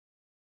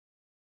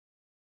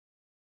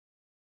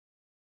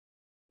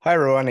Hi,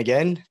 everyone,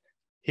 again.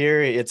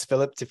 Here it's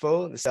Philippe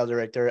Thiffeault, the Sales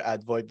Director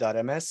at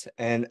VoIP.ms,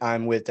 and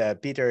I'm with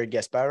Peter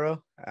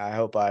Gasparro. I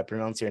hope I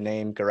pronounce your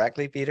name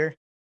correctly, Peter.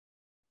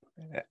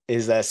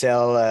 Is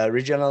a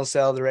regional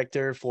sales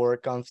director for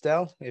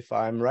Konftel, if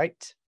I'm right.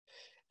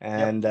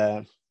 And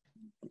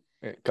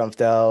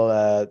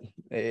Konftel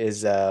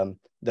is a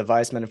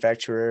device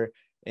manufacturer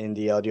in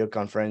the audio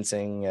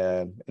conferencing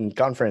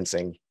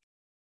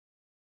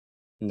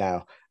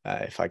now,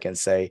 if I can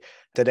say.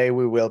 Today,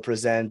 we will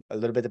present a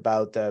little bit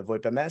about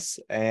VoIP.ms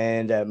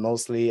and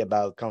mostly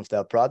about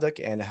Konftel product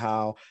and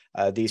how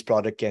these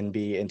products can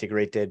be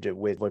integrated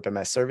with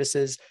VoIP.ms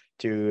services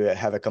to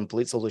have a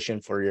complete solution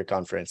for your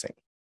conferencing.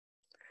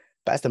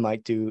 Pass the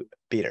mic to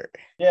Peter.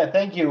 Yeah,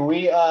 thank you.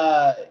 We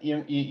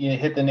you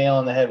hit the nail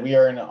on the head. We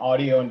are an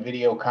audio and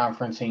video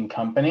conferencing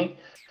company.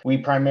 We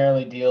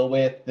primarily deal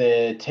with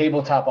the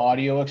tabletop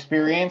audio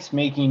experience,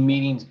 making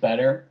meetings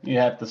better. You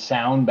have to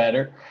sound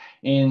better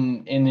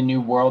in the new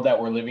world that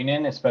we're living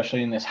in,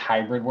 especially in this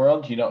hybrid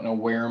world. You don't know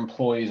where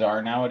employees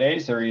are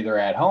nowadays. They're either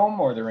at home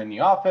or they're in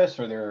the office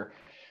or they're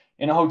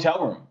in a hotel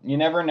room. You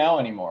never know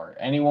anymore.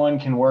 Anyone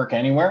can work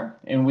anywhere,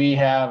 and we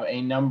have a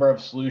number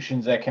of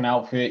solutions that can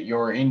outfit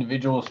your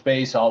individual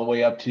space all the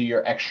way up to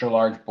your extra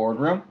large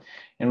boardroom.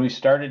 And we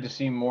started to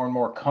see more and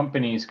more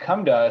companies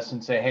come to us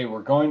and say, hey,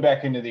 we're going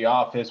back into the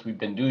office. We've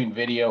been doing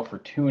video for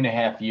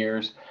 2.5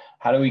 years.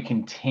 How do we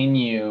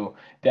continue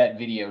that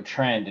video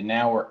trend? And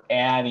now we're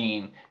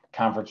adding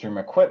conference room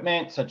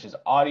equipment such as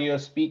audio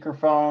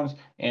speakerphones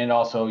and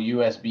also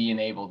USB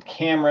enabled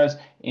cameras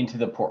into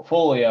the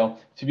portfolio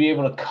to be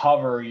able to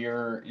cover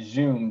your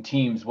Zoom,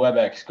 Teams,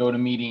 WebEx,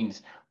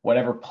 GoToMeetings,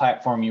 whatever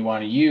platform you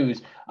want to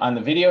use on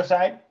the video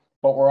side.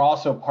 But we're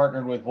also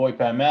partnered with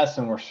VoIP.ms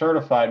and we're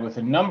certified with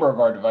a number of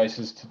our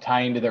devices to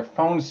tie into their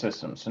phone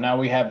system. So now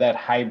we have that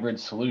hybrid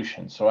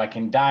solution. So I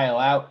can dial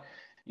out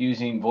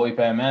using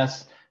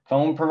VoIP.ms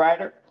phone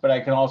provider, but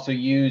I can also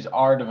use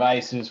our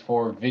devices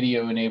for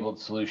video enabled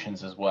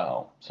solutions as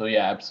well. So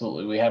yeah,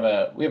 absolutely. We have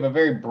a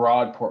very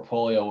broad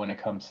portfolio when it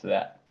comes to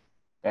that.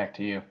 Back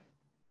to you.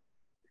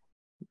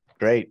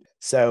 Great.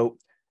 So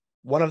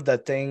one of the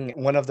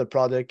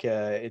product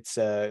it's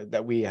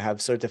that we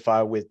have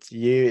certified with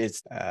you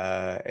is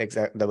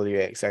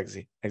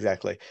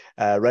exactly.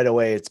 Right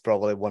away, it's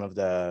probably one of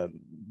the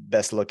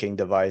best looking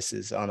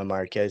devices on the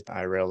market.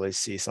 I rarely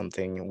see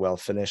something well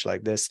finished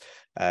like this.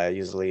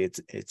 Usually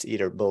it's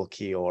either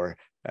bulky or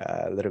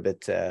a little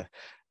bit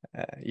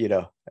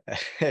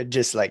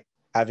just like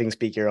having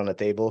speaker on the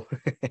table.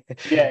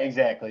 Yeah,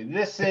 exactly.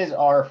 This is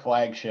our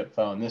flagship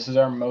phone. This is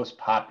our most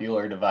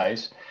popular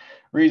device.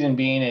 Reason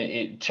being,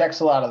 it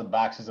checks a lot of the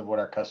boxes of what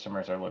our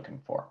customers are looking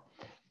for.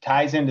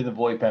 Ties into the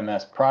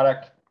VoIP.ms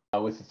product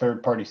with a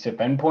third-party SIP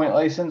endpoint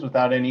license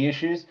without any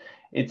issues.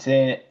 It's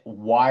a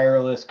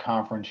wireless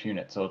conference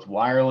unit, so it's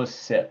wireless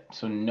SIP.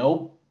 So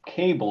no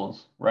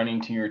cables running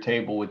to your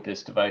table with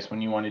this device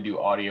when you want to do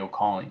audio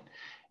calling.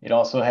 It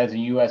also has a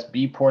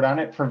USB port on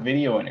it for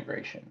video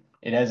integration.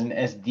 It has an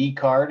SD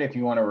card if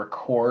you want to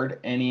record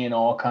any and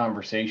all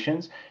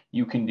conversations.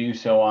 You can do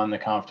so on the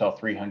Konftel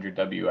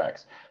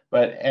 300WX.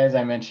 But as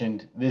I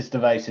mentioned, this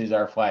device is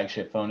our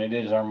flagship phone. It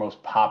is our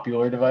most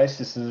popular device.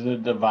 This is a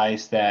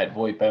device that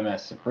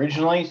VoIP.ms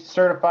originally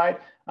certified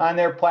on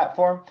their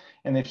platform,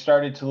 and they've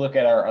started to look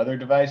at our other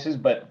devices.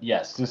 But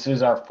yes, this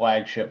is our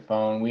flagship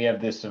phone. We have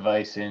this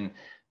device in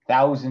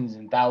thousands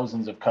and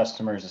thousands of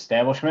customers'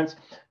 establishments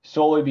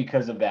solely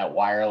because of that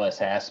wireless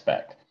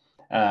aspect.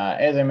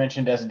 As I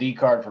mentioned, SD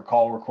card for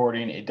call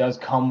recording. It does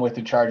come with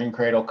a charging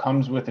cradle,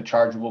 comes with a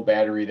chargeable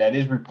battery that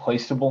is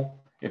replaceable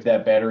if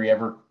that battery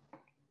ever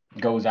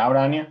goes out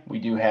on you. We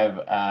do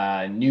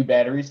have new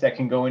batteries that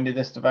can go into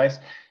this device,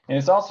 and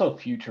it's also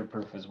future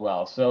proof as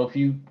well. So if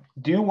you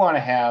do want to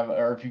have,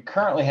 or if you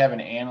currently have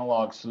an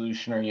analog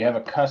solution, or you have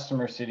a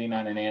customer sitting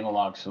on an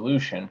analog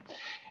solution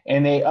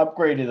and they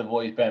upgrade to the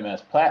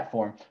VoIP.ms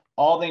platform,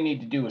 all they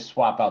need to do is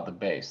swap out the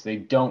base. They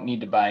don't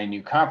need to buy a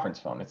new conference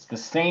phone. It's the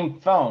same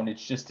phone,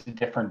 it's just a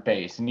different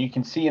base. And you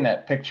can see in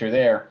that picture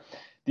there,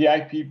 the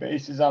IP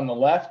base is on the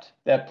left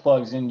that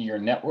plugs into your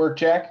network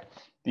jack.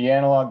 The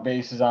analog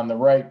base is on the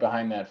right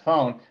behind that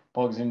phone,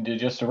 plugs into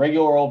just a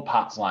regular old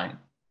POTS line,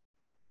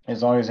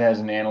 as long as it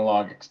has an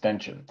analog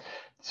extension.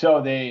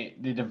 So the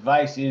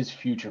device is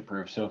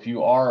future-proof. So if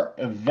you are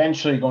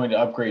eventually going to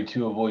upgrade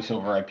to a voice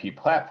over IP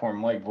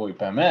platform like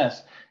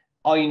VoIP.ms,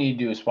 all you need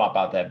to do is swap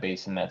out that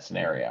base in that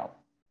scenario.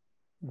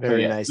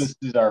 Very nice. This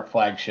is our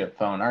flagship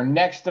phone. Our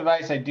next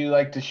device, I do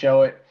like to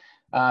show it.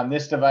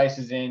 This device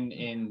is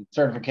in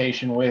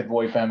certification with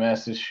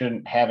VoIP.ms. This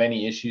shouldn't have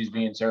any issues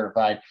being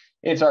certified.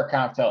 It's our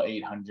Konftel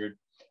 800.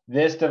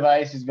 This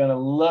device is going to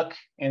look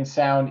and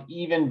sound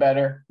even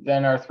better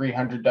than our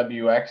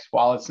 300WX.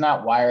 While it's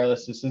not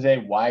wireless, this is a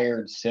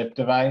wired SIP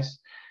device.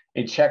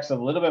 It checks a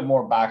little bit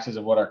more boxes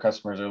of what our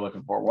customers are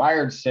looking for.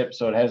 Wired SIP,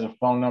 so it has a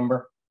phone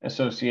number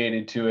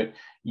associated to it,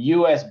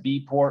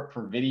 USB port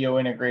for video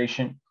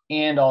integration,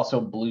 and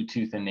also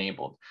Bluetooth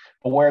enabled.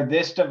 But where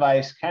this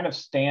device kind of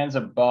stands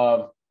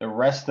above the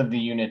rest of the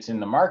units in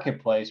the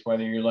marketplace,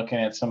 whether you're looking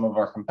at some of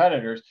our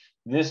competitors,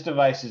 this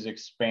device is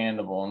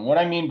expandable. And what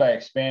I mean by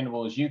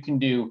expandable is you can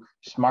do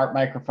smart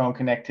microphone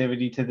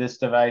connectivity to this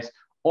device,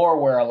 or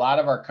where a lot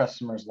of our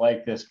customers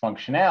like this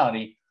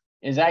functionality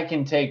is I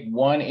can take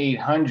one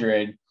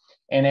 800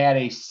 and add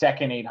a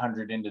second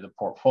 800 into the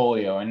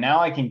portfolio. And now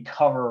I can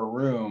cover a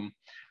room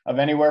of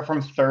anywhere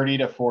from 30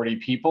 to 40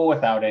 people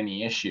without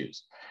any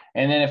issues.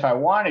 And then if I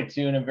wanted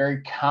to, in a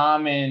very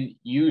common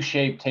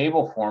U-shaped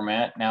table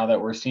format, now that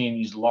we're seeing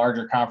these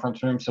larger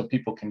conference rooms so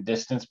people can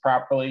distance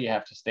properly, you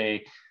have to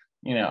stay,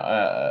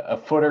 a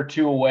foot or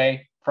two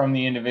away from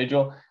the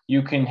individual.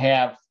 You can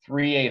have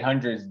three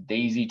 800s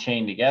daisy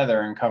chained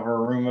together and cover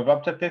a room of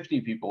up to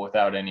 50 people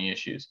without any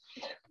issues.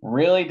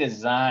 Really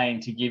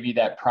designed to give you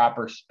that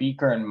proper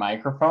speaker and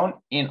microphone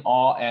in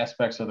all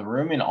aspects of the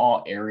room, in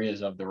all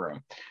areas of the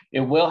room.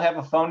 It will have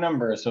a phone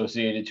number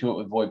associated to it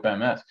with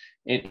VoIP.ms.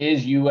 It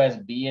is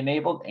USB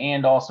enabled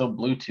and also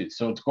Bluetooth.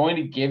 So it's going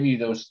to give you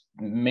those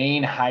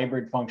main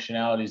hybrid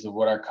functionalities of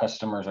what our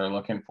customers are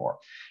looking for.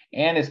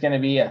 And it's going to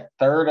be a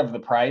third of the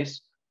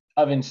price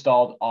of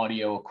installed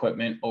audio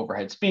equipment,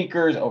 overhead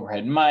speakers,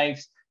 overhead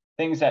mics,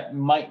 things that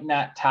might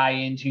not tie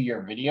into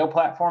your video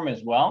platform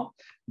as well.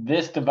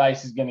 This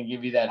device is going to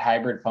give you that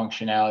hybrid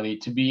functionality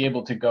to be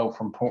able to go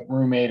from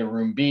room A to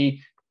room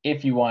B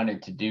if you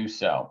wanted to do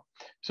so.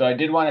 So I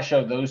did want to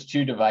show those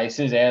two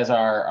devices as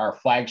our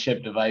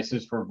flagship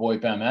devices for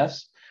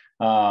VoIP.ms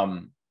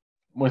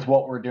with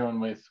what we're doing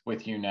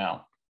with you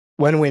now.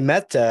 When we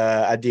met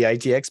at the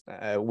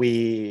ITX,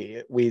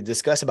 we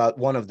discussed about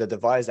one of the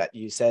devices that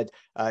you said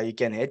you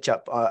can hitch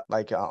up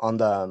on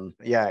the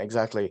yeah,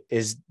 exactly.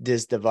 Is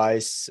this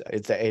device?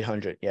 It's the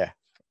 800, yeah.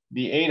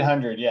 The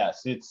 800,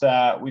 yes. It's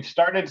we've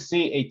started to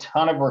see a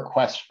ton of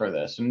requests for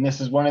this, and this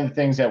is one of the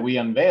things that we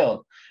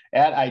unveiled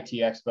at IT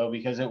Expo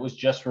because it was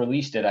just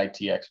released at IT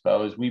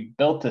Expo. Is we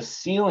built a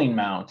ceiling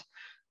mount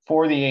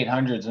for the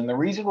 800s, and the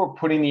reason we're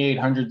putting the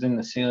 800s in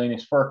the ceiling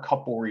is for a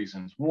couple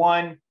reasons.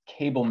 One,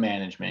 cable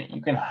management.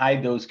 You can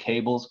hide those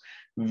cables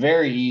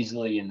very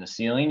easily in the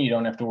ceiling. You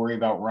don't have to worry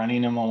about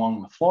running them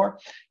along the floor.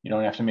 You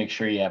don't have to make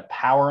sure you have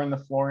power in the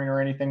flooring or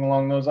anything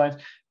along those lines.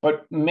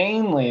 But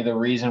mainly the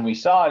reason we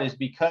saw it is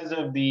because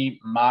of the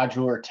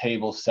modular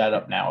table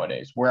setup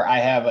nowadays, where I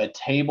have a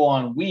table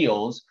on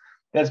wheels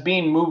that's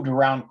being moved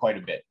around quite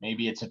a bit.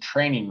 Maybe it's a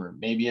training room.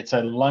 Maybe it's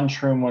a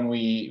lunchroom when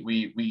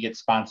we get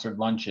sponsored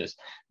lunches.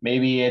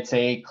 Maybe it's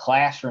a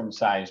classroom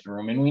sized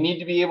room, and we need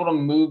to be able to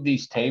move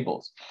these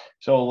tables.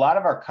 So a lot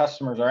of our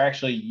customers are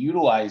actually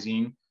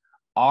utilizing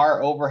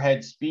our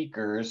overhead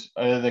speakers,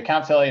 the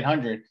Konftel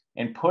 800,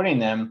 and putting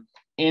them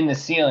in the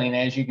ceiling,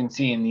 as you can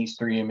see in these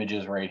three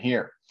images right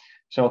here.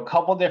 So a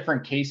couple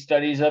different case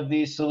studies of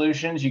these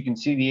solutions. You can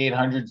see the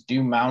 800s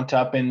do mount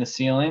up in the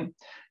ceiling.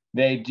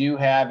 They do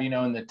have,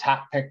 in the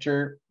top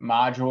picture,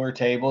 modular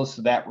tables.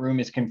 So that room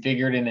is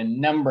configured in a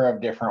number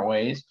of different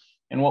ways.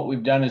 And what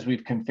we've done is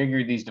we've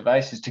configured these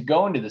devices to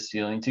go into the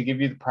ceiling to give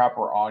you the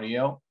proper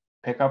audio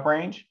pickup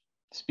range,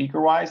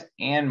 speaker-wise,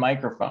 and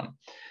microphone.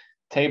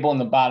 Table in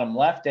the bottom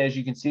left, as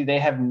you can see, they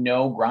have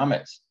no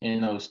grommets in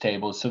those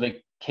tables. So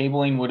the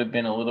cabling would have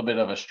been a little bit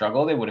of a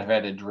struggle. They would have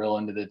had to drill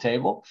into the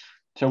table.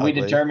 So we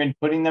determined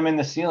putting them in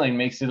the ceiling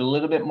makes it a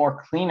little bit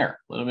more cleaner,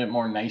 a little bit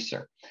more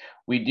nicer.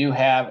 We do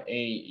have a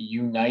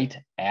Unite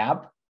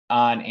app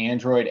on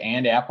Android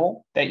and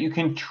Apple that you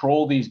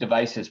control these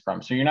devices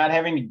from. So you're not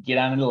having to get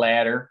on a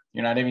ladder.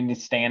 You're not having to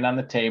stand on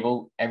the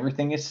table.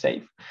 Everything is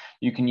safe.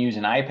 You can use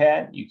an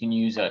iPad. You can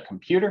use a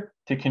computer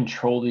to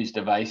control these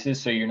devices.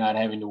 So you're not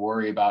having to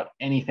worry about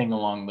anything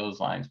along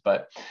those lines.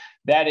 But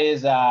that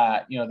is,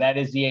 that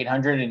is the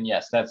 800. And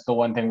yes, that's the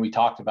one thing we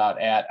talked about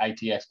at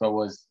IT Expo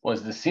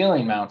was the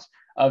ceiling mounts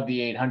of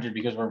the 800,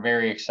 because we're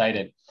very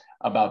excited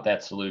about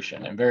that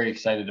solution and very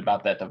excited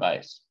about that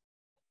device.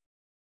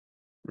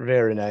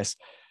 Very nice.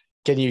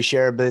 Can you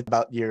share a bit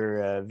about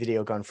your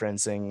video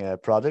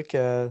conferencing product?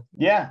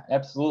 Yeah,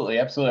 absolutely.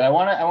 Absolutely. I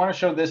want to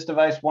show this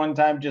device one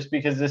time just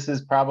because this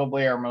is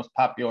probably our most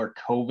popular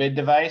COVID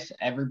device.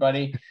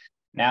 Everybody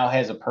now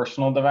has a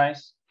personal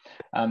device.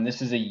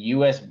 This is a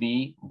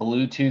USB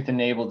Bluetooth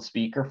enabled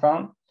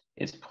speakerphone.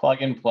 It's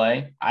plug and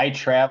play. I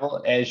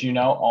travel, as you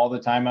know, all the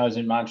time. I was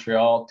in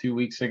Montreal 2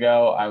 weeks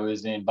ago. I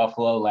was in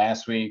Buffalo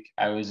last week.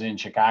 I was in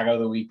Chicago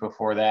the week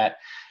before that.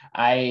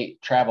 I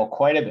travel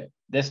quite a bit.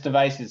 This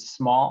device is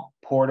small,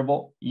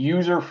 portable,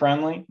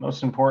 user-friendly,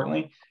 most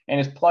importantly, and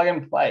it's plug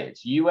and play.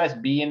 It's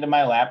USB into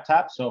my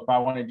laptop. So if I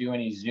want to do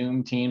any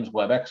Zoom, Teams,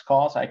 WebEx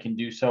calls, I can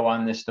do so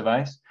on this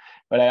device.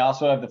 But I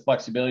also have the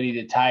flexibility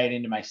to tie it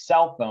into my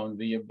cell phone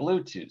via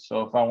Bluetooth.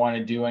 So if I want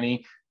to do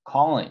any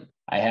calling,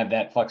 I have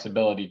that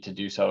flexibility to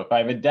do so. If I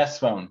have a desk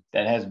phone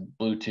that has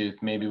Bluetooth,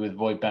 maybe with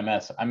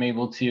VoIP.ms, I'm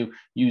able to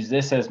use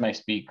this as my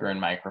speaker and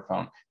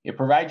microphone. It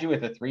provides you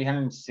with a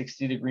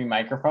 360-degree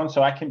microphone,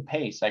 so I can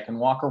pace. I can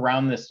walk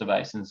around this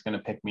device and it's going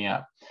to pick me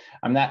up.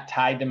 I'm not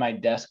tied to my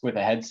desk with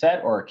a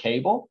headset or a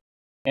cable,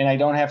 and I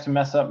don't have to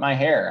mess up my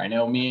hair. I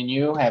know me and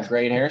you have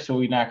great hair, so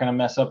we're not going to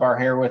mess up our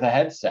hair with a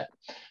headset.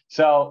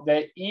 So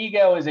the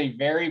Ego is a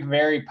very,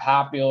 very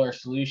popular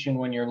solution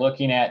when you're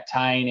looking at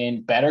tying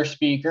in better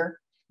speaker,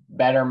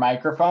 better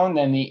microphone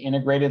than the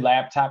integrated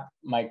laptop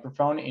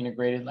microphone,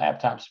 integrated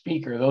laptop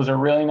speaker. Those are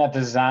really not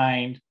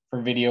designed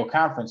for video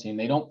conferencing.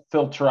 They don't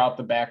filter out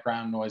the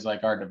background noise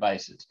like our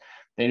devices.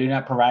 They do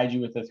not provide you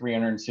with a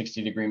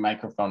 360-degree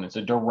microphone. It's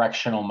a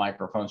directional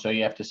microphone, so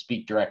you have to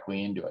speak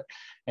directly into it.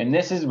 And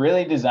this is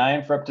really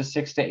designed for up to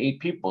 6 to 8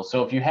 people.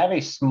 So if you have a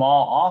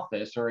small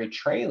office or a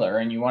trailer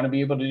and you want to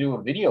be able to do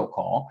a video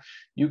call,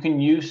 you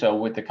can use so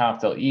with the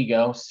Konftel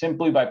Ego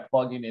simply by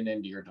plugging it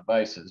into your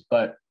devices.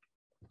 But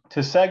to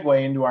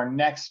segue into our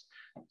next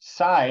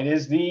side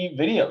is the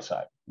video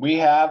side. We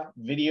have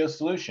video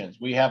solutions.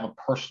 We have a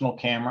personal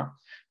camera.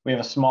 We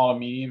have a small to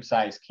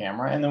medium-sized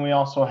camera, and then we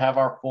also have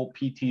our full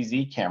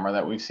PTZ camera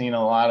that we've seen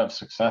a lot of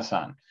success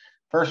on.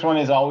 First one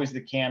is always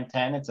the Cam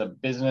 10. It's a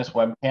business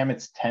webcam.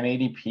 It's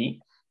 1080p,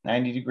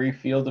 90-degree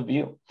field of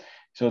view.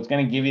 So it's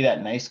going to give you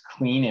that nice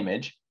clean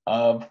image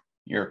of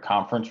your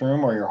conference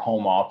room or your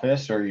home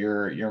office or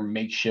your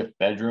makeshift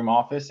bedroom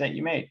office that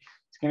you made.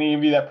 It's going to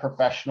give you that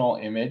professional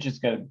image. It's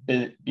going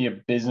to be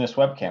a business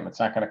webcam. It's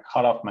not going to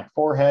cut off my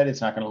forehead. It's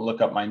not going to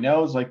look up my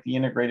nose like the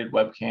integrated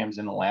webcams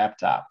in a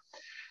laptop.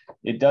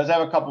 It does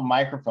have a couple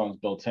microphones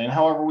built in.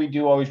 However, we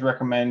do always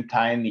recommend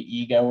tying the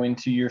Ego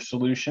into your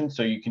solution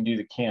so you can do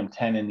the Cam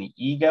 10 and the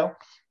Ego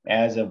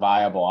as a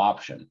viable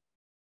option.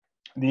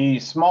 The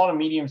small to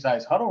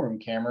medium-sized huddle room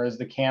camera is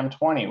the Cam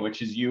 20,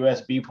 which is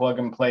USB plug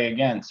and play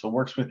again. So it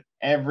works with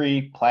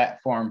every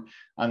platform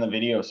on the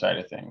video side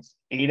of things.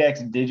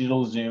 8x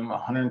digital zoom,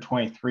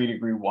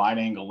 123-degree wide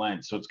angle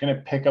lens. So it's going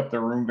to pick up the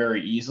room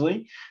very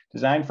easily.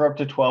 Designed for up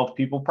to 12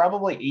 people,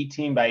 probably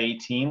 18 by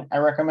 18. I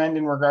recommend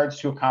in regards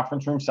to a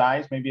conference room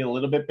size, maybe a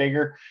little bit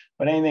bigger,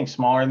 but anything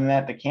smaller than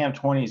that, the Cam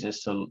 20 is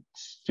a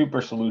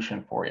super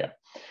solution for you.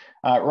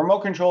 Remote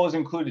control is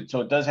included,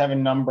 so it does have a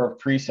number of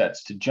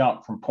presets to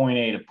jump from point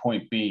A to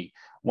point B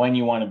when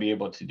you want to be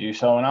able to do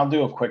so. And I'll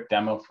do a quick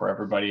demo for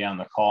everybody on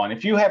the call. And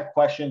if you have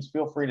questions,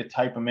 feel free to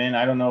type them in.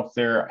 I don't know if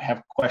there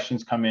have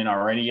questions come in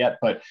already yet,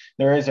 but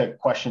there is a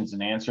questions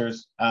and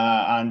answers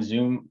on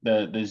Zoom,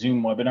 the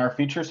Zoom webinar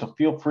feature. So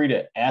feel free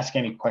to ask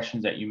any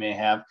questions that you may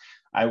have.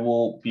 I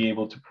will be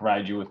able to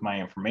provide you with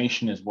my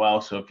information as well.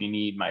 So if you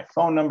need my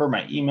phone number,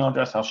 my email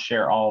address, I'll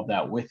share all of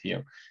that with you.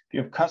 If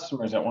you have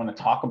customers that want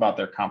to talk about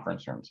their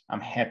conference rooms, I'm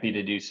happy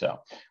to do so.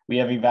 We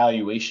have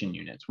evaluation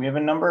units. We have a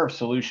number of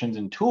solutions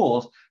and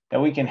tools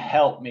that we can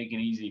help make it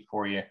easy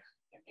for you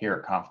here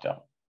at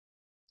Konftel.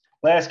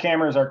 Last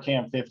camera is our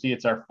Cam 50.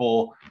 It's our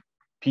full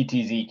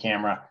PTZ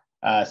camera.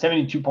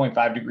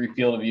 72.5-degree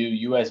field of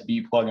view,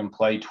 USB plug and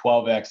play,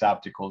 12x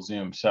optical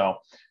zoom. So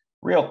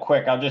real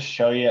quick, I'll just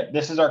show you.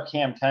 This is our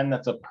Cam 10.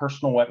 That's a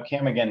personal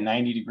webcam. Again,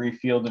 90-degree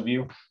field of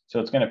view.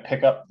 So it's going to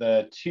pick up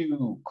the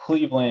two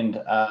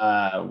Cleveland.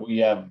 We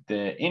have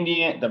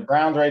the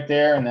Browns right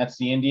there, and that's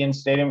the Indian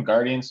Stadium.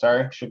 Guardians,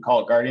 sorry, should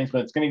call it Guardians,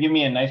 but it's going to give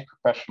me a nice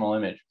professional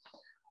image.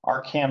 Our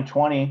Cam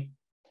 20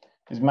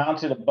 is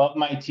mounted above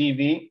my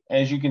TV,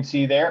 as you can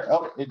see there.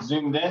 Oh, it's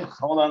zoomed in.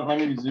 Hold on, let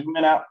me zoom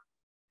it out.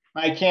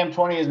 My Cam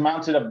 20 is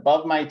mounted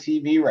above my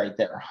TV right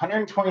there.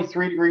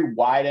 123-degree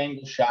wide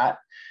angle shot.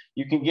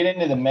 You can get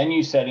into the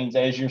menu settings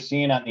as you're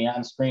seeing on the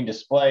on-screen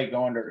display,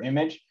 go under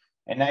image,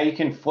 and now you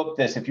can flip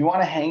this. If you want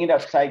to hang it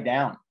upside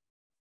down,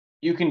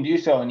 you can do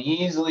so and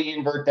easily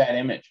invert that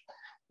image.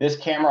 This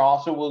camera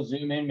also will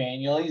zoom in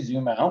manually,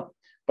 zoom out,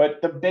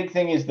 but the big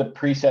thing is the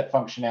preset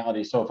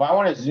functionality. So if I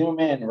want to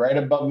zoom in right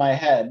above my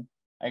head,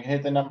 I can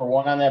hit the number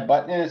 1 on that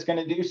button and it's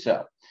going to do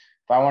so.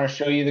 If I want to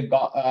show you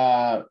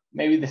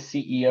maybe the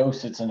CEO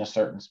sits in a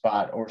certain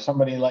spot, or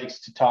somebody likes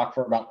to talk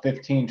for about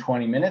 15,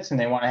 20 minutes and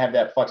they want to have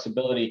that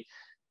flexibility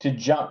to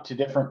jump to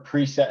different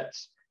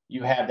presets,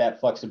 you have that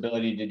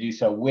flexibility to do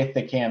so with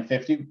the Cam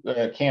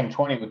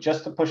 20 with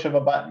just the push of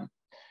a button.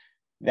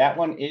 That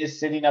one is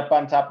sitting up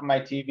on top of my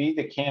TV.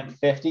 The Cam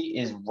 50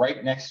 is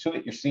right next to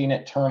it. You're seeing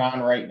it turn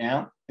on right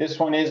now. This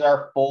one is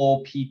our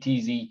full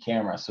PTZ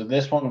camera. So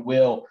this one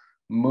will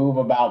move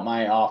about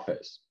my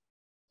office.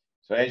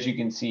 So as you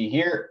can see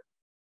here,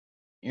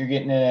 you're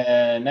getting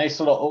a nice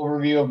little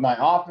overview of my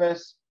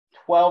office,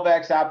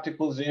 12x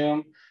optical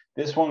zoom.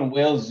 This one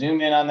will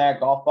zoom in on that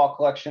golf ball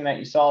collection that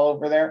you saw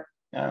over there.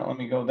 Let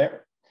me go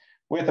there.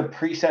 With a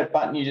preset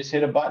button, you just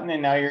hit a button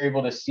and now you're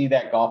able to see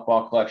that golf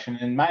ball collection.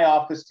 In my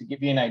office, to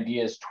give you an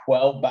idea, is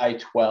 12 by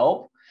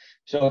 12.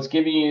 So it's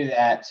giving you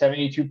that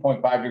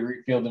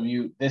 72.5-degree field of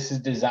view. This is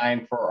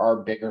designed for our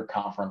bigger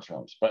conference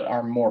rooms, but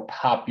our more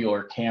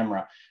popular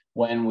camera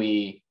when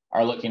we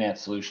are looking at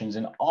solutions.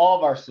 And all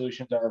of our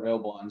solutions are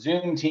available on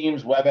Zoom,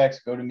 Teams, WebEx,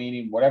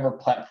 GoToMeeting, whatever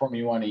platform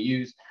you want to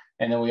use.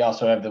 And then we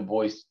also have the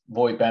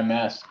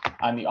VoIP.ms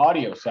on the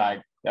audio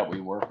side that we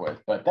work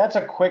with. But that's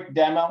a quick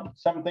demo.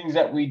 Some things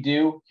that we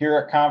do here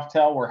at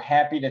Konftel. We're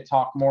happy to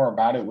talk more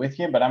about it with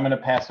you, but I'm going to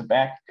pass it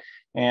back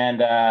and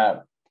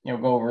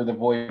go over the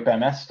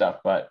VoIP.ms stuff.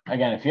 But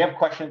again, if you have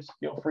questions,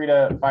 feel free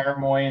to fire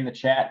them away in the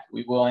chat.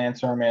 We will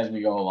answer them as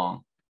we go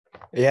along.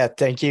 Yeah,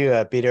 thank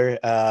you, Peter.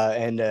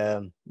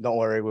 And don't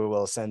worry, we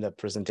will send a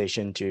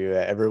presentation to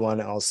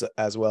everyone else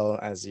as well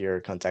as your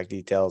contact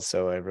details,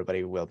 so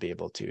everybody will be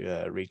able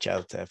to reach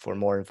out for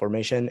more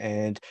information.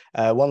 And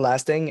one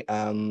last thing,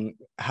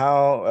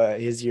 how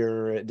is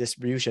your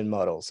distribution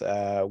models?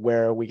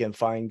 Where we can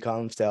find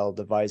Konftel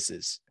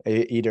devices?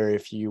 Either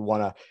if you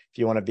wanna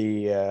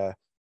be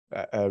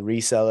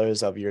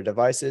resellers of your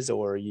devices,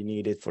 or you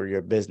need it for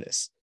your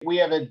business. We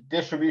have a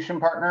distribution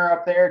partner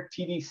up there,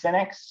 TD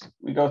Synnex.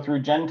 We go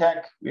through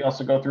Gentech. We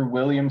also go through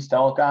Williams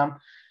Telecom,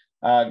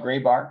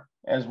 Graybar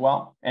as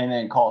well, and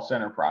then call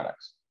center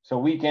products. So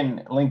we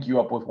can link you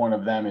up with one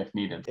of them if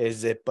needed.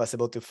 Is it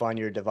possible to find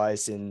your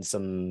device in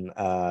some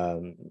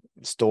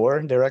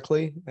store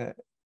directly?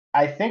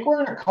 I think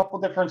we're in a couple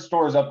different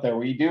stores up there.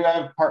 We do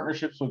have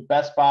partnerships with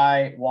Best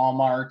Buy,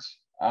 Walmart.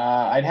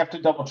 I'd have to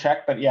double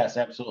check, but yes,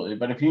 absolutely.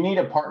 But if you need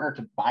a partner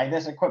to buy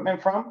this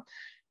equipment from,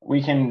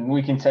 we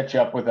can set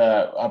you up with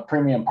a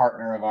premium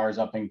partner of ours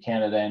up in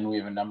Canada, and we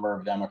have a number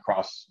of them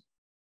across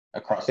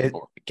the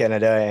board.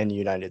 Canada and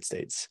United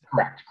States.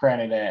 Correct.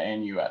 Canada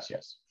and US,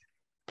 yes.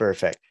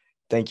 Perfect.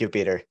 Thank you,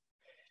 Peter.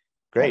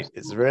 Great. Absolutely.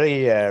 It's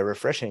really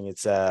refreshing.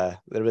 It's a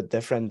little bit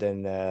different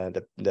than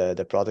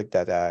the product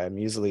that I'm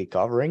usually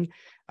covering.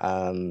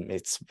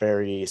 It's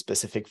very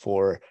specific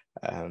for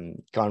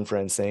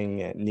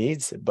conferencing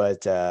needs,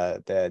 but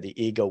the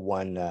ego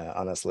one,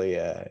 honestly,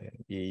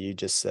 you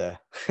just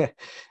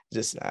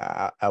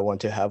I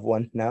want to have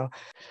one now.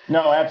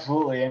 No,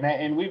 absolutely.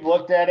 And we've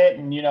looked at it,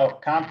 and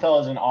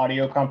Konftel is an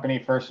audio company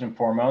first and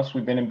foremost.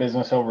 We've been in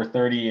business over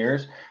 30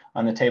 years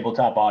on the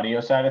tabletop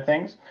audio side of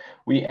things.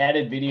 We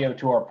added video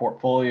to our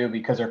portfolio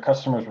because our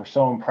customers were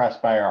so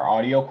impressed by our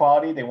audio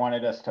quality. They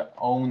wanted us to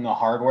own the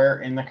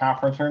hardware in the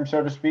conference room,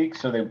 so to speak.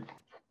 So they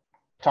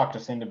talked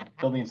us into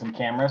building some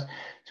cameras.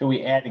 So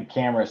we added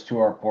cameras to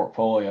our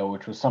portfolio,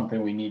 which was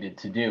something we needed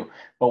to do.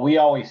 But we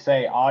always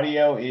say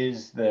audio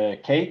is the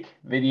cake,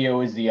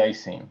 video is the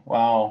icing.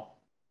 Well,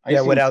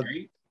 Yeah, without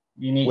great.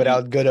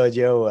 without good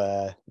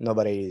audio,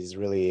 nobody's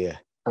really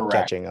Correct.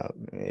 catching up.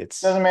 It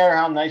doesn't matter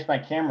how nice my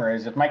camera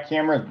is. If my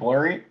camera is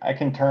blurry, I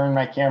can turn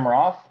my camera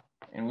off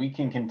and we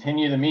can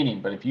continue the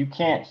meeting. But if you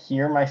can't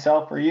hear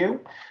myself or you,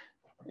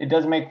 it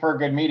doesn't make for a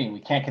good meeting. We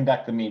can't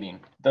conduct the meeting.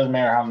 It doesn't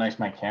matter how nice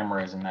my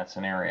camera is in that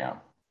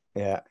scenario.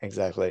 Yeah,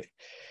 exactly.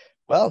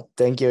 Well,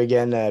 thank you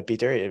again,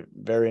 Peter.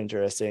 Very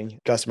interesting.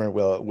 Customer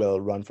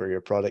will run for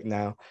your product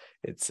now.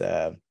 It's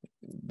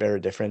very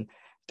different.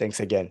 Thanks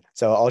again.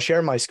 So I'll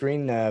share my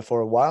screen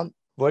for a while.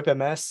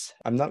 VoIP.ms,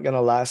 I'm not going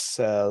to last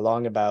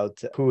long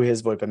about who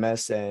is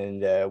VoIP.ms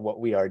and what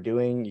we are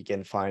doing. You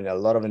can find a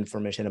lot of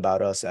information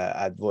about us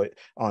at VoIP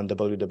on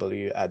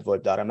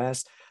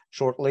www.voip.ms.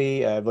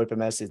 Shortly,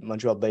 VoIP.ms is a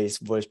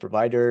Montreal-based voice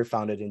provider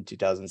founded in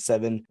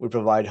 2007. We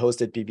provide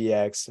hosted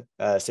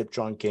PBX, SIP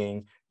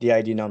trunking,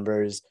 DID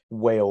numbers,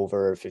 way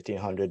over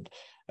 1,500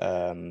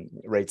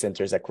 rate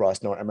centers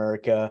across North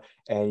America,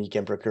 and you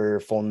can procure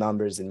phone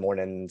numbers in more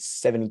than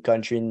 70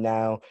 countries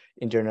now,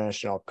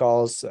 international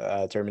calls,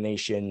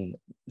 termination,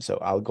 so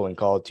outgoing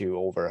call to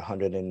over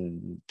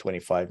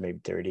 125, maybe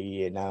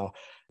 30 now,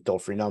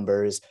 toll-free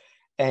numbers,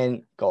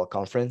 and call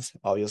conference,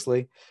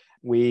 obviously.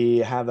 We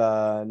have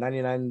a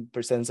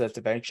 99%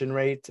 satisfaction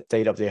rate,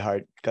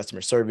 state-of-the-art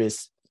customer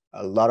service,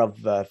 a lot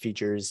of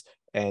features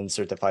and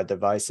certified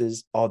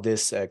devices. All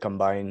this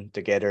combined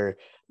together,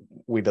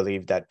 we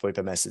believe that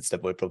VoIP.ms is the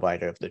VoIP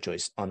provider of the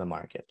choice on the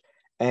market.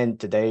 And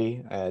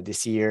today,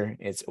 this year,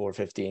 it's our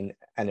 15th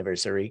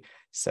anniversary.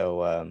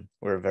 So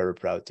we're very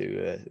proud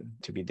to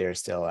be there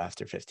still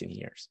after 15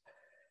 years.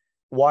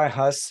 Why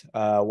us?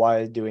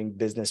 Why doing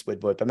business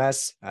with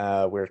VoIP.ms?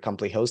 We're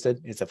completely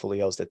hosted. It's a fully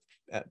hosted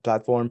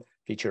platform,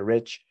 feature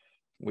rich.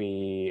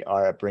 We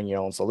are a bring your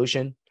own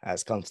solution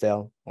as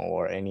Konftel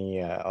or any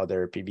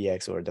other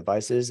PBX or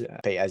devices.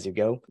 Pay as you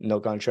go, no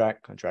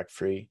contract, contract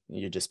free.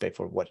 You just pay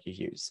for what you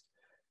use.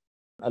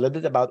 A little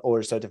bit about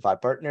our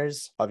certified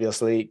partners.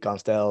 Obviously,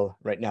 Konftel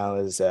right now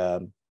is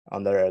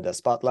under the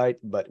spotlight,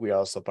 but we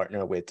also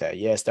partner with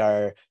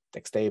Yestar,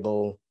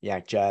 Textable,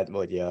 YakChat,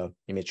 Vodia,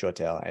 Image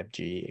Hotel,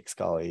 FG,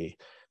 Xcali,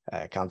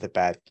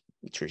 Counterpad,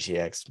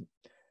 3CX.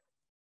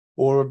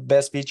 Or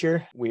best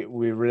feature, we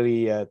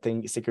really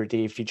think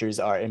security features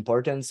are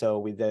important. So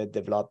we did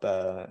develop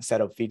a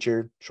set of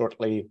feature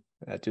shortly,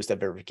 two-step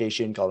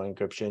verification, call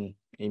encryption,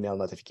 email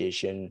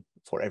notification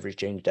for every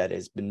change that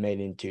has been made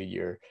into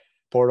your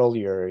portal,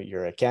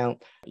 your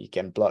account. You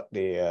can block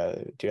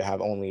to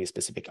have only a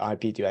specific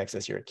IP to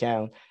access your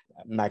account,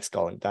 max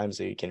calling time,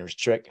 so you can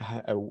restrict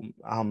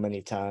how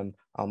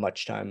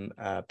much time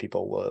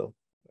people will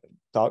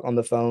talk on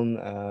the phone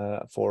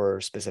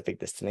for specific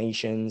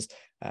destinations.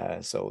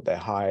 So the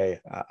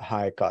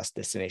high cost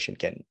destination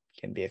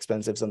can be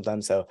expensive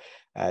sometimes. So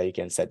you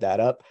can set that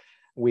up.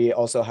 We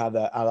also have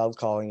a allowed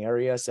calling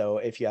area. So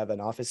if you have an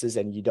offices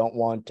and you don't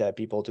want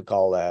people to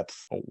call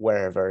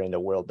wherever in the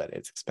world that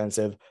it's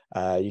expensive,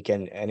 you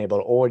can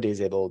enable or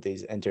disable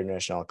these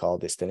international call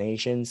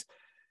destinations.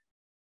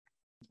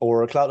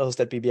 Or cloud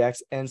hosted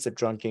PBX and SIP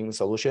trunking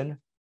solution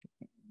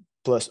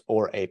plus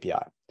or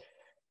API.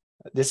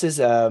 This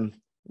is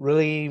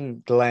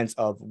really glance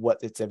of what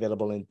it's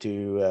available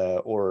into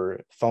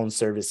or phone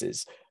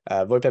services.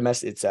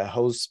 VoIP.ms, it's a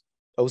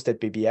hosted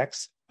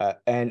PBX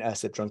and a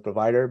SIP trunk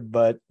provider,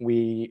 but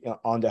we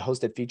on the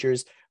hosted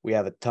features, we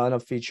have a ton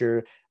of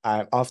feature.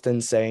 I'm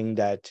often saying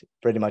that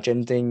pretty much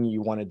anything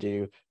you want to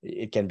do,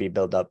 it can be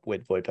built up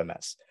with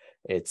VoIP.ms.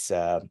 It's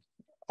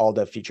all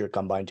the feature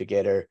combined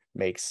together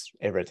makes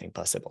everything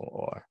possible,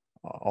 or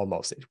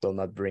almost. It will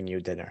not bring you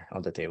dinner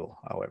on the table,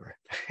 however.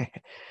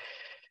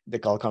 The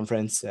call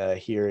conference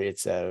here,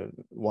 it's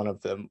one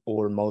of the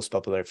or most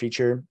popular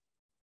feature.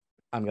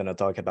 I'm going to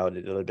talk about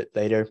it a little bit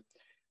later.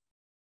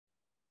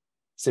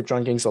 SIP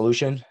trunking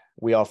solution.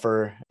 We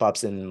offer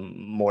POPs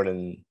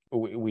in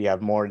we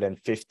have more than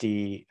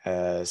 50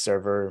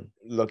 server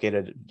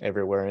located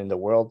everywhere in the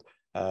world,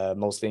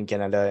 mostly in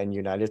Canada and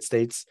United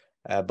States.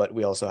 But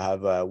we also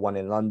have one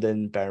in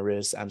London,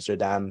 Paris,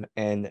 Amsterdam,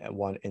 and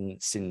one in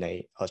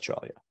Sydney,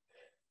 Australia.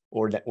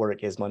 Our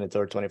network is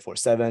monitored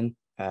 24/7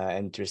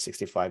 and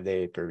 365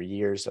 days per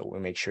year. So we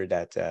make sure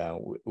that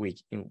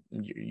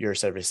your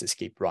services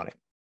keep running.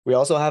 We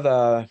also have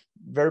a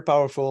very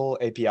powerful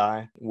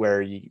API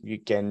where you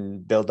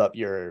can build up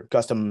your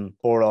custom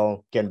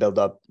portal, can build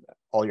up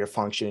all your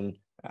function,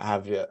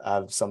 have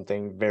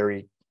something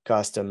very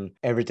custom.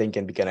 Everything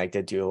can be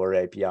connected to our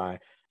API.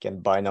 Can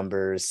buy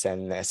numbers,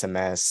 send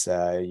SMS.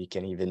 You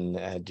can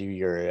even do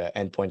your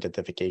endpoint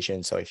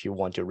identification. So if you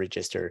want to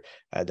register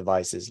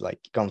devices like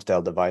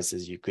Konftel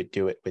devices, you could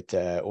do it with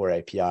our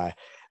API.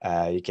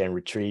 You can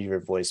retrieve your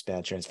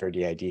voicemail, transfer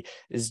the ID.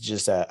 It's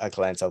just a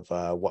glance of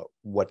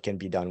what can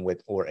be done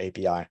with our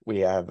API. We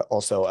have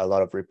also a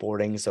lot of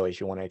reporting. So if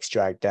you want to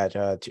extract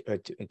data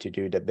to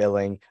do the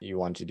billing, you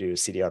want to do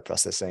CDR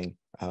processing,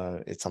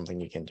 it's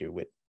something you can do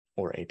with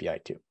our API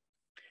too.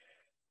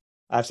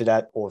 After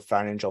that, or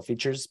financial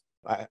features,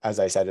 as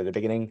I said at the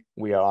beginning,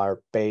 we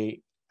are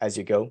pay as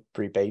you go,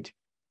 prepaid,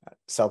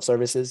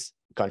 self-services,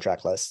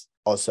 contractless.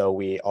 Also,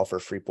 we offer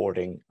free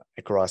porting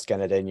across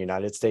Canada and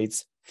United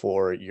States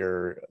for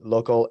your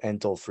local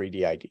and toll-free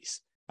DIDs.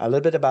 A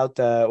little bit about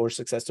our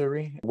success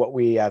story, what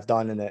we have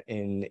done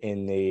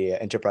in the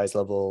enterprise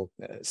level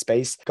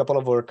space. A couple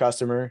of our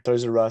customers,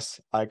 Toys R Us,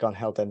 Icon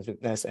Health and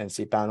Fitness, and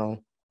cPanel,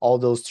 all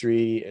those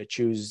three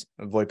choose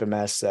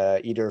VoIP.ms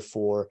either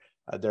for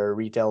their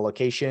retail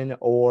location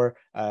or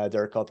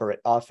their corporate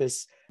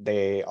office.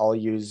 They all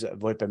use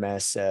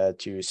VoIP.ms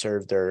to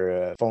serve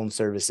their phone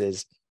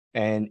services,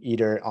 and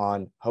either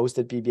on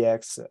hosted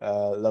PBX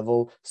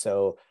level.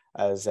 So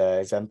as an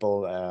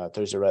example,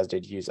 Toys R Us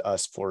did use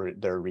us for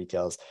their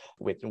retails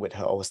with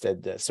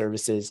hosted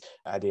services.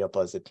 The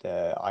opposite,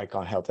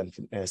 Icon Health and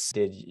Fitness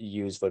did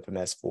use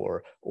VoIP.ms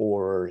for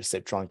or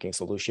SIP trunking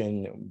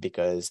solution,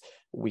 because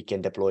we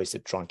can deploy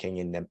SIP trunking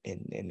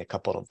in a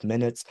couple of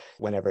minutes.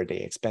 Whenever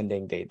they're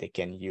expanding, they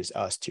can use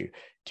us to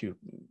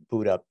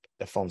boot up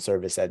the phone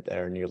service at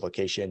their new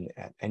location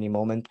at any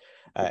moment.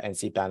 And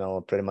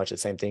cPanel, pretty much the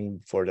same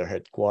thing for their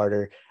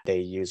headquarters. They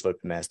use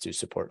VoIP.ms to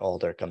support all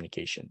their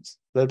communications.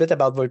 A little bit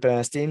about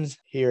VoIP.ms teams.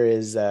 Here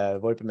is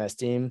VoIP.ms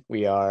team.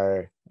 We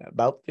are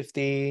about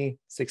 50,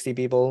 60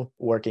 people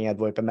working at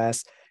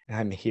VoIP.ms.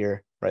 I'm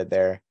here right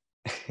there.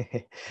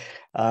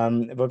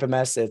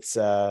 VoIP.ms, it's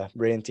a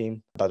brilliant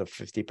team, about a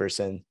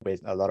 50%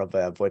 with a lot of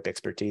VoIP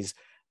expertise.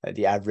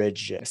 The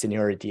average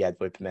seniority at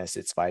VoIP.ms,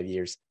 it's 5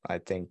 years. I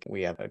think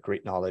we have a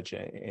great knowledge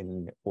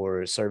in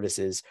our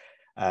services.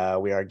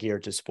 We are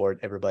geared to support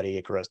everybody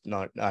across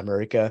North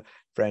America,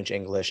 French,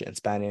 English, and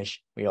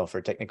Spanish. We offer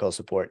technical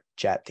support,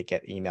 chat,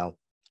 ticket, email,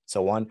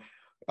 so on.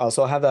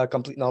 Also have a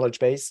complete knowledge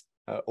base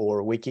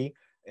or wiki,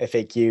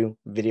 FAQ,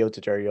 video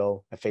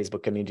tutorial, a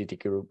Facebook community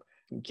group.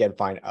 You can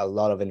find a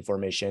lot of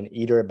information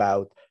either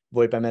about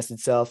VoIP.ms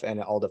itself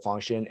and all the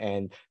function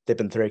and tip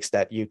and tricks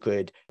that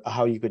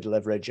how you could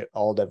leverage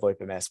all the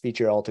VoIP.ms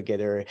feature all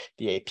together,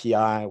 the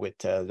API with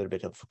a little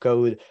bit of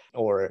code,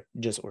 or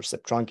just our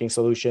SIP trunking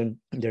solution.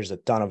 There's a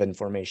ton of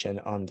information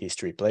on these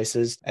three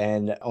places.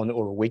 And on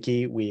our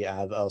wiki, we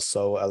have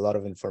also a lot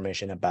of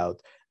information about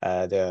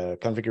the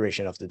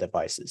configuration of the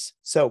devices.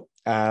 So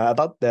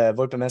about the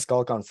VoIP.ms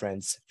call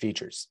conference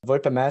features.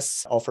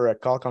 VoIP.ms offer a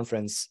call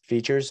conference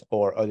features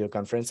or audio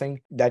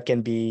conferencing that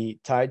can be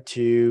tied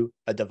to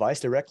a device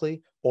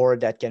directly, or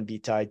that can be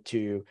tied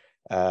to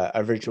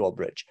a virtual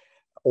bridge,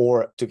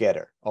 or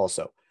together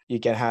also. You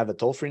can have a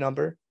toll-free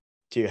number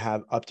to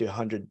have up to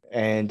 100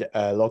 and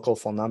a local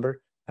phone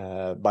number.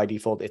 By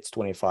default, it's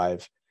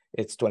 25.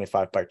 It's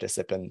 25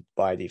 participant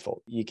by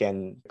default. You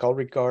can call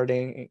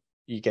recording.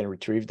 You can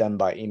retrieve them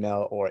by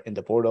email or in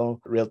the portal.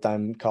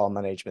 Real-time call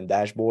management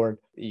dashboard.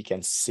 You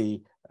can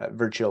see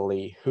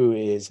virtually who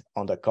is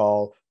on the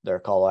call, their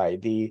call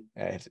ID.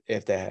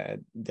 If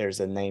there's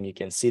a name, you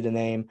can see the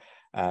name.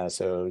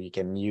 So you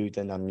can mute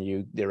and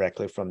unmute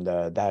directly from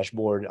the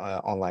dashboard,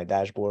 online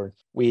dashboard.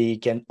 We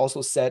can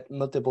also set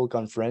multiple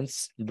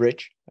conference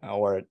bridge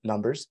or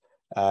numbers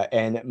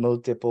and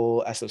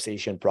multiple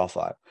association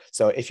profile.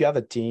 So if you have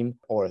a team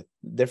or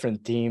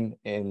different team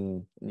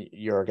in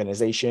your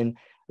organization,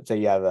 let's say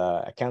you have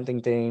an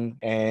accounting team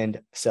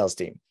and sales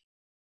team.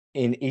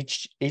 in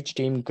each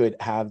team could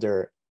have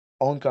their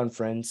own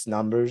conference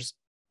numbers,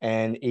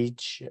 and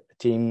each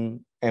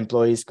team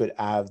employees could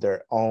have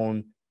their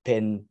own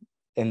PIN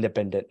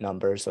independent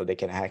number, so they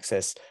can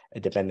access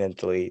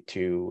independently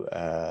to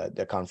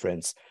the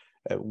conference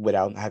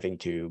without having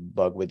to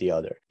bug with the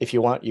other. If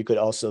you want, you could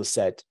also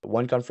set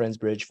one conference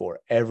bridge for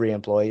every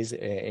employees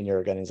in your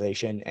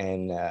organization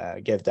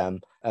and give them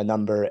a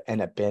number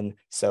and a PIN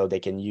so they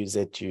can use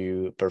it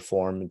to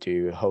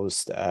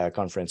host a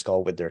conference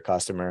call with their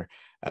customer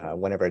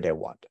whenever they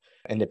want,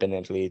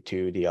 independently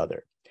to the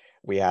other.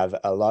 We have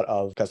a lot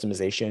of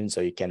customization,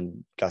 so you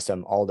can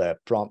custom all the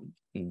prompt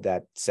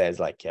that says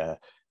like,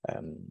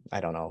 I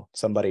don't know,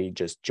 somebody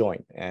just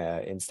join.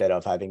 Instead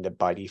of having the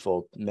by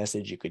default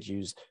message, you could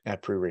use a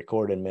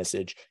pre-recorded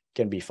message.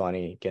 Can be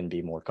funny, can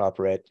be more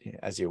corporate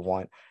as you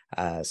want.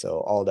 So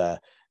all the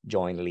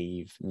join,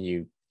 leave,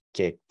 mute,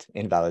 kicked,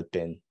 invalid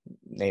pin,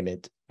 name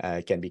it,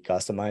 can be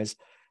customized.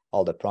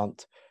 All the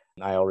prompt.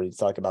 I already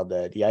talked about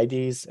the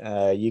IDs.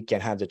 You can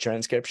have the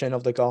transcription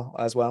of the call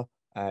as well.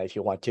 If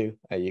you want to,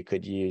 you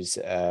could use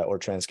or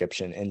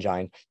transcription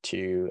engine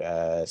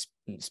to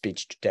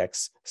speech to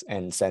text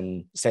and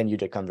send you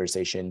the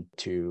conversation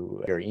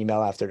to your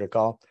email after the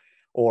call,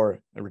 or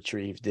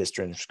retrieve this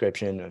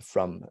transcription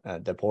from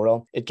the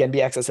portal. It can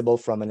be accessible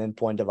from an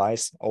endpoint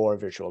device or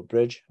virtual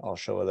bridge. I'll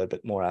show a little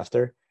bit more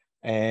after.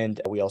 And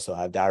we also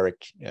have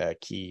direct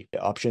key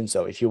options.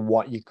 So if you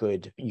want, you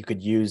could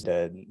use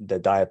the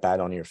dial pad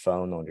on your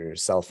phone, on your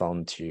cell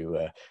phone,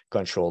 to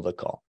control the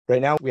call.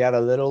 Right now, we have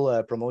a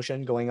little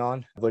promotion going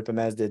on.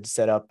 VoIP.ms did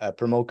set up a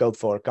promo code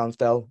for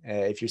Konftel.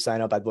 If you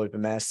sign up at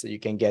VoIP.ms, you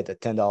can get a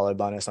 $10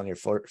 bonus on your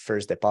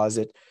first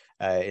deposit.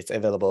 It's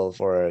available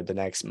for the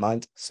next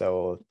month,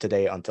 so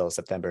today until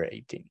September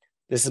 18th.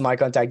 This is my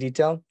contact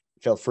detail.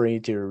 Feel free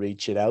to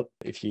reach it out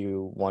if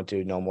you want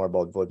to know more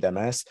about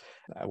VoIP.ms.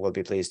 I will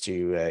be pleased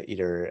to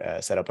either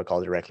set up a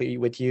call directly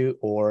with you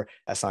or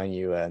assign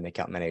you an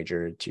account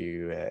manager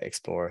to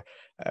explore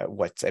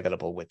what's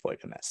available with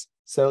VoIP.ms.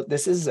 So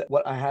this is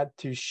what I had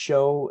to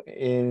show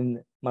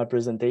in my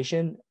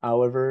presentation.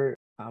 However,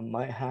 I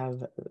might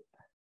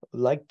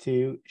like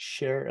to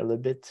share a little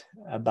bit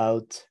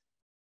about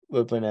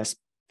VoIP.ms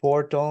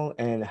portal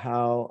and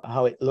how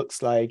it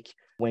looks like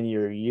when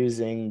you're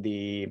using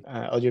the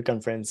audio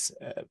conference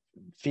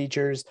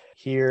features.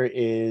 Here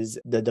is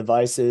the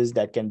devices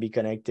that can be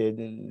connected.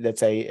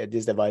 Let's say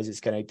this device is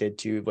connected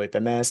to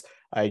VoIP.ms.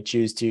 I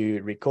choose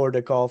to record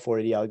a call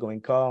for the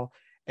outgoing call,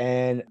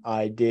 and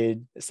I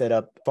did set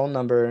up phone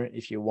number.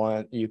 If you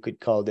want, you could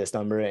call this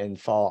number and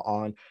fall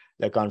on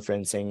the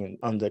conferencing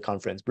on the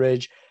conference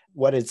bridge.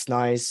 What is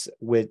nice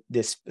with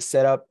this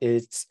setup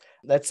is,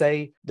 let's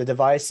say the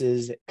device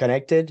is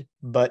connected,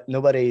 but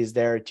nobody is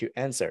there to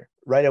answer.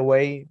 Right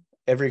away,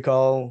 every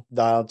call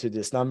dialed to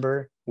this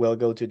number will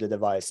go to the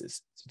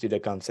devices, to the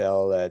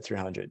Konftel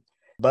 300.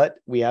 But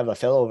we have a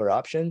failover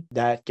option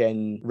that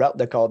can route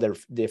the call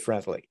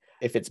differently.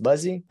 If it's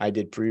buzzy, I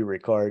did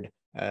pre-record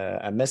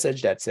a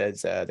message that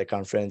says the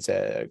conference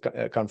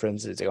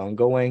is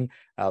ongoing.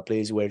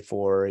 Please wait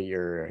for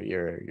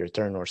your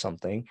turn or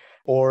something.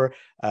 Or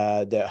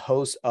the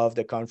host of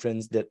the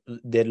conference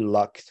did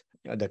lock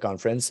the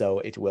conference, so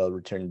it will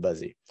return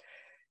buzzy.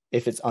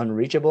 If it's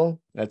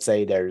unreachable, let's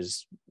say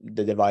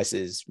the device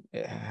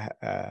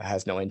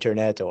has no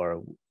internet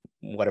or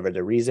whatever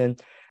the reason,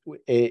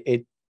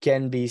 it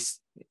can be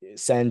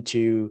sent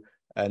to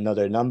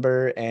another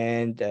number,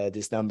 and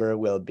this number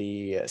will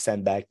be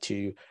sent back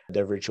to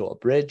the virtual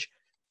bridge,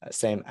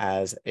 same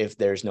as if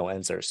there's no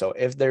answer. So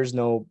if there's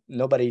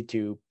nobody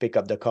to pick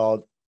up the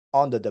call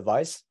on the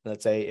device,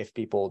 let's say if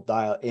people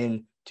dial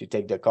in to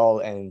take the call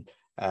and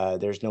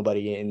there's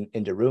nobody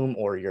in the room,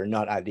 or you're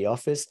not at the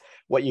office,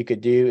 what you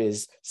could do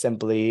is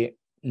simply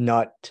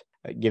not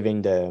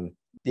giving the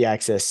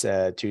access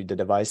to the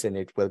device, and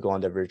it will go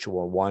on the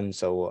virtual one.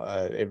 So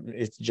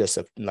it's just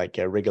like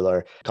a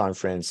regular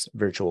conference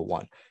virtual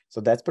one. So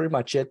that's pretty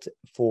much it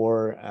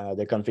for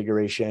the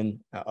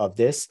configuration of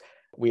this.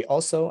 We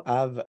also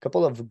have a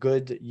couple of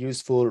good,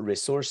 useful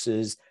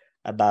resources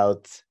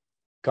about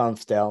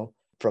Konftel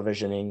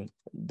provisioning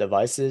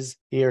devices.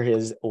 Here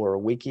is our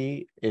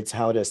wiki. It's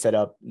how to set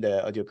up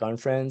the audio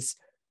conference.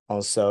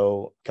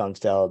 Also,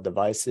 Konftel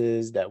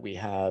devices that we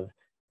have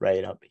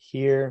right up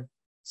here.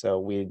 So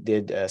we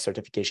did a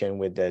certification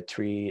with the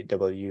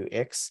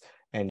 3WX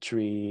and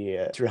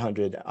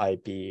 300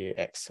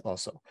 IPX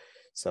also.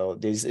 So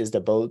this is the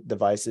both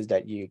devices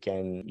that you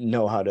can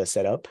know how to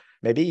set up.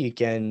 Maybe you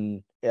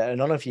can, I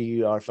don't know if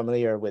you are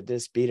familiar with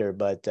this, Peter,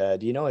 but do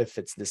you know if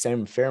it's the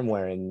same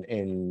firmware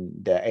in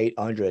the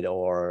 800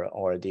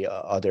 or the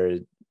other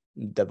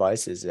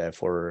devices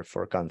for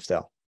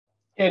Konftel?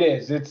 It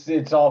is.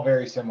 It's all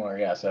very similar.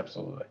 Yes,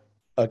 absolutely.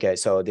 Okay,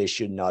 so they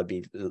should not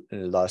be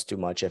lost too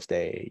much if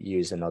they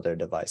use another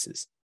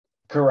devices.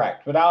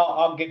 Correct. But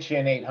I'll get you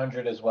an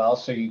 800 as well,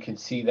 so you can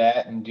see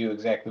that and do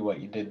exactly what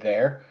you did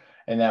there.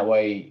 And that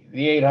way,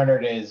 the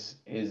 800 is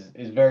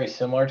very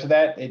similar to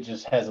that. It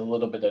just has a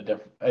little bit of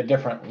a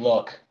different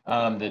look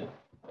that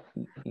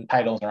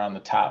titles are on the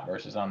top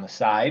versus on the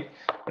side,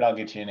 but I'll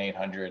get you an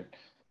 800,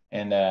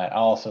 and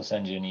I'll also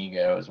send you an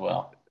ego as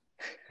well.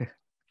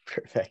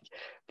 Perfect.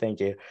 Thank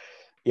you.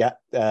 Yeah,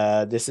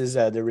 this is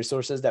the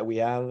resources that we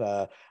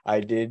have. I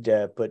did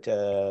put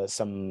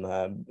some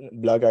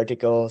blog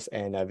articles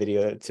and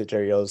video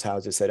tutorials how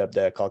to set up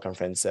the call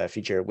conference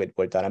feature with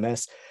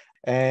VoIP.ms.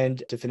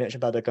 And to finish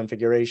about the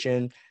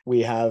configuration,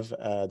 we have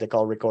the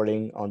call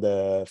recording on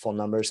the phone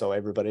number. So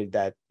everybody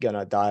that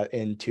gonna dial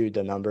into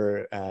the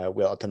number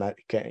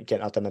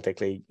can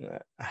automatically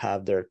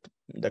have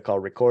the call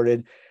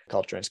recorded,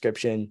 call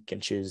transcription, can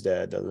choose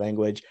the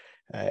language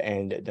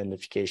and the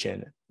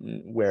notification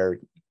where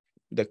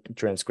the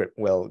transcript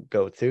will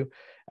go through.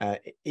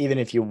 Even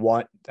if you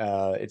want,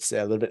 it's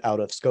a little bit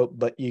out of scope,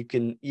 but you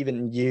can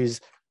even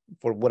use,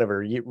 for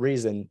whatever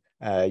reason,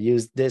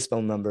 use this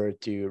phone number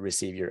to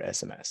receive your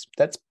SMS.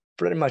 That's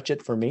pretty much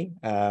it for me.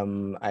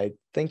 I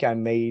think I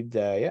made,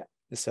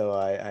 so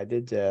I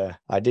did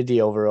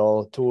the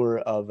overall tour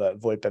of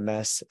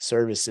VoIP.ms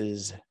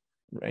services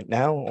right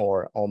now,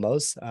 or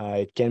almost.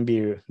 It can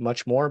be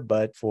much more,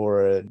 but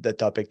for the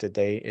topic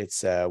today,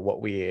 it's what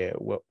we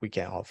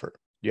can offer.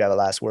 Do you have a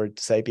last word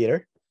to say,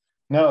 Peter?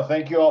 No,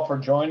 thank you all for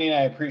joining.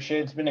 I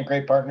appreciate it. It's been a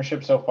great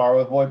partnership so far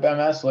with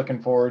VoIP.ms.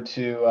 Looking forward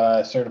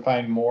to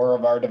certifying more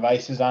of our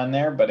devices on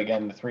there. But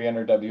again, the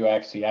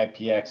 300WX, the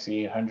IPX,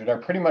 the 800 are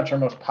pretty much our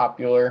most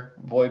popular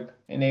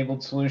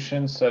VoIP-enabled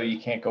solutions, so you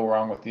can't go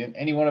wrong with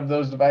any one of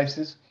those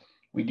devices.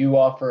 We do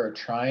offer a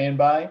try and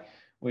buy,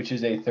 which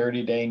is a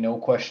 30-day no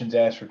questions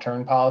asked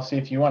return policy.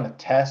 If you want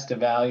to test,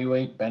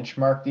 evaluate,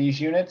 benchmark these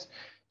units,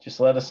 just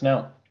let us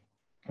know.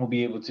 We'll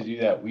be able to do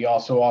that. We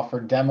also offer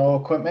demo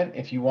equipment.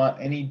 If you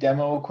want any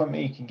demo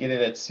equipment, you can get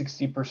it at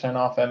 60%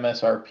 off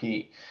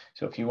MSRP.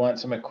 So if you want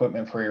some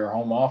equipment for your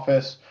home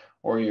office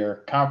or your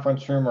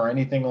conference room or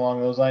anything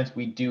along those lines,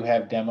 we do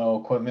have demo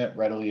equipment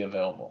readily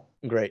available.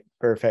 Great.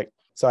 Perfect.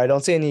 So I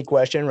don't see any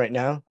question right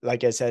now.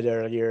 Like I said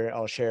earlier,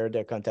 I'll share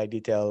the contact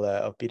detail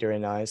of Peter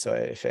and I. So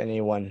if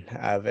anyone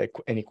have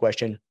any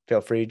question,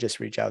 feel free, just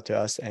reach out to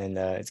us, and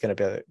it's going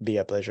to be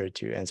a pleasure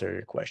to answer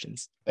your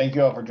questions. Thank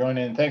you all for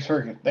joining. Thanks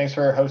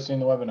for hosting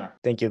the webinar.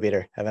 Thank you,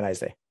 Peter. Have a nice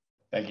day.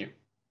 Thank you.